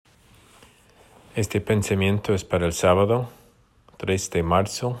Este pensamiento es para el sábado, 3 de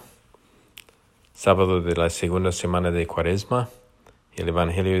marzo, sábado de la segunda semana de Cuaresma. El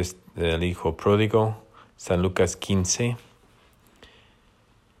Evangelio es del Hijo pródigo, San Lucas 15.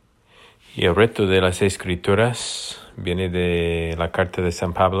 Y el reto de las Escrituras viene de la carta de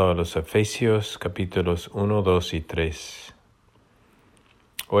San Pablo a los Efesios, capítulos 1, 2 y 3.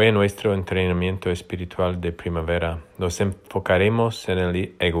 Hoy en nuestro entrenamiento espiritual de primavera nos enfocaremos en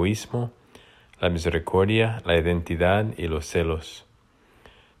el egoísmo, la misericordia, la identidad y los celos.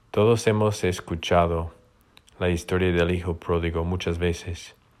 Todos hemos escuchado la historia del hijo pródigo muchas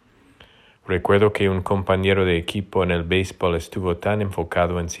veces. Recuerdo que un compañero de equipo en el béisbol estuvo tan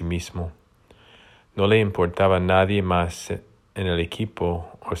enfocado en sí mismo. No le importaba nadie más en el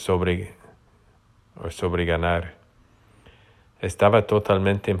equipo o sobre ganar. Estaba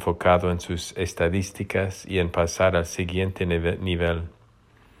totalmente enfocado en sus estadísticas y en pasar al siguiente nivel.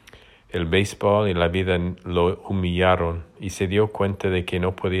 El béisbol y la vida lo humillaron y se dio cuenta de que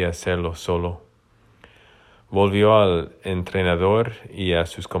no podía hacerlo solo. Volvió al entrenador y a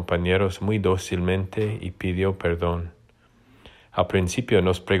sus compañeros muy dócilmente y pidió perdón. Al principio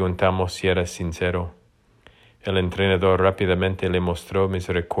nos preguntamos si era sincero. El entrenador rápidamente le mostró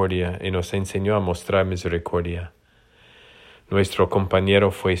misericordia y nos enseñó a mostrar misericordia. Nuestro compañero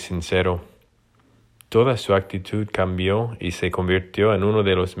fue sincero. Toda su actitud cambió y se convirtió en uno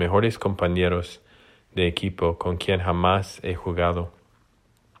de los mejores compañeros de equipo con quien jamás he jugado.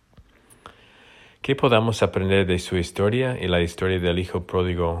 ¿Qué podamos aprender de su historia y la historia del hijo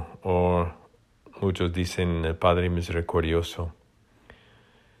pródigo, o muchos dicen el Padre misericordioso?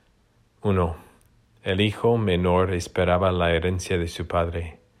 1. El hijo menor esperaba la herencia de su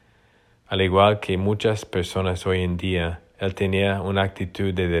padre. Al igual que muchas personas hoy en día, él tenía una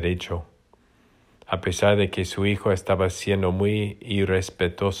actitud de derecho. A pesar de que su hijo estaba siendo muy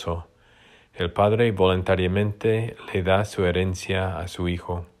irrespetuoso, el padre voluntariamente le da su herencia a su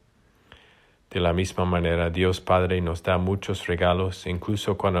hijo. De la misma manera, Dios Padre nos da muchos regalos,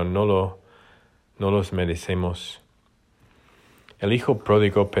 incluso cuando no los merecemos. El hijo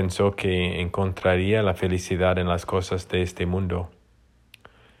pródigo pensó que encontraría la felicidad en las cosas de este mundo.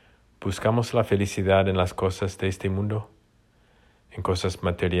 ¿Buscamos la felicidad en las cosas de este mundo? ¿En cosas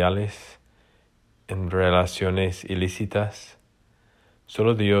materiales? ¿En relaciones ilícitas?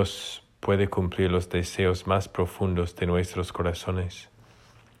 Solo Dios puede cumplir los deseos más profundos de nuestros corazones.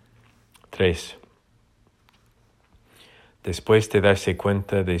 3. Después de darse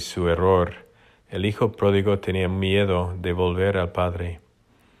cuenta de su error, el hijo pródigo tenía miedo de volver al padre.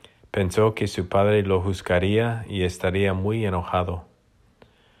 Pensó que su padre lo juzgaría y estaría muy enojado.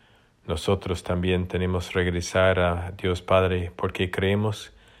 Nosotros también tenemos que regresar a Dios Padre porque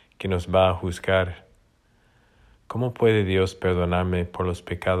creemos que nos va a juzgar. ¿Cómo puede Dios perdonarme por los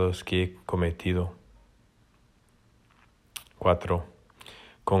pecados que he cometido? 4.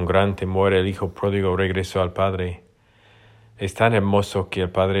 Con gran temor el hijo pródigo regresó al padre. Es tan hermoso que el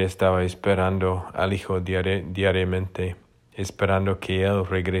padre estaba esperando al hijo diariamente, esperando que él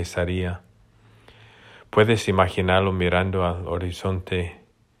regresaría. Puedes imaginarlo mirando al horizonte,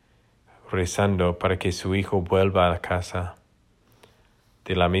 rezando para que su hijo vuelva a casa.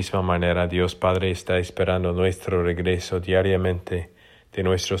 De la misma manera, Dios Padre está esperando nuestro regreso diariamente de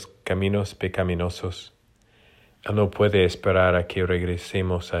nuestros caminos pecaminosos. Él no puede esperar a que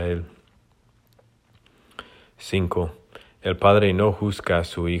regresemos a Él. 5. El Padre no juzga a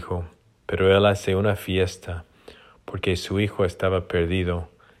su Hijo, pero Él hace una fiesta, porque su Hijo estaba perdido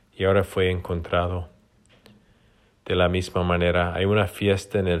y ahora fue encontrado. De la misma manera, hay una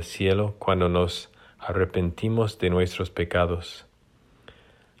fiesta en el cielo cuando nos arrepentimos de nuestros pecados.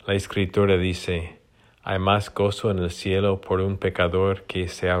 La Escritura dice, hay más gozo en el cielo por un pecador que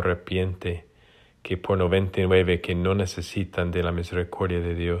se arrepiente que por 99 que no necesitan de la misericordia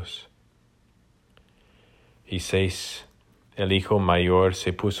de Dios. Y 6. El hijo mayor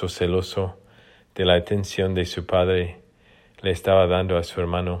se puso celoso de la atención de su padre, le estaba dando a su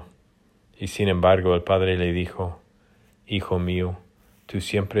hermano. Y sin embargo el padre le dijo, Hijo mío, tú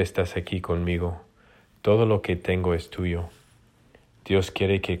siempre estás aquí conmigo, todo lo que tengo es tuyo. Dios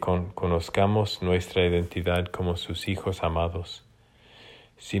quiere que conozcamos nuestra identidad como sus hijos amados.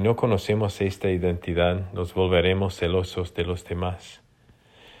 Si no conocemos esta identidad, nos volveremos celosos de los demás.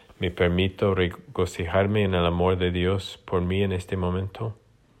 ¿Me permito regocijarme en el amor de Dios por mí en este momento?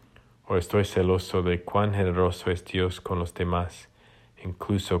 ¿O estoy celoso de cuán generoso es Dios con los demás,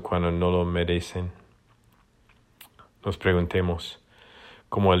 incluso cuando no lo merecen? Nos preguntemos,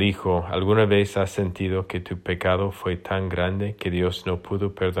 como el Hijo, ¿alguna vez has sentido que tu pecado fue tan grande que Dios no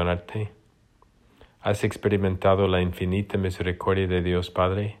pudo perdonarte? ¿Has experimentado la infinita misericordia de Dios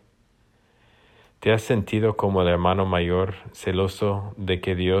Padre? ¿Te has sentido como el hermano mayor, celoso de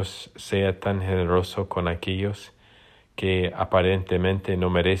que Dios sea tan generoso con aquellos que aparentemente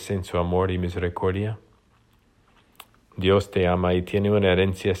no merecen su amor y misericordia? Dios te ama y tiene una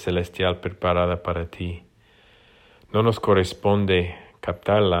herencia celestial preparada para ti. No nos corresponde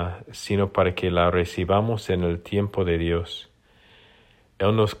captarla, sino para que la recibamos en el tiempo de Dios.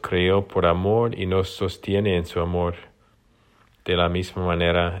 Él nos creó por amor y nos sostiene en su amor. De la misma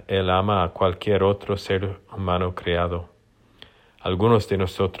manera, Él ama a cualquier otro ser humano creado. Algunos de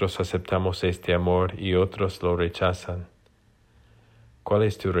nosotros aceptamos este amor y otros lo rechazan. ¿Cuál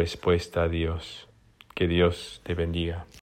es tu respuesta a Dios? Que Dios te bendiga.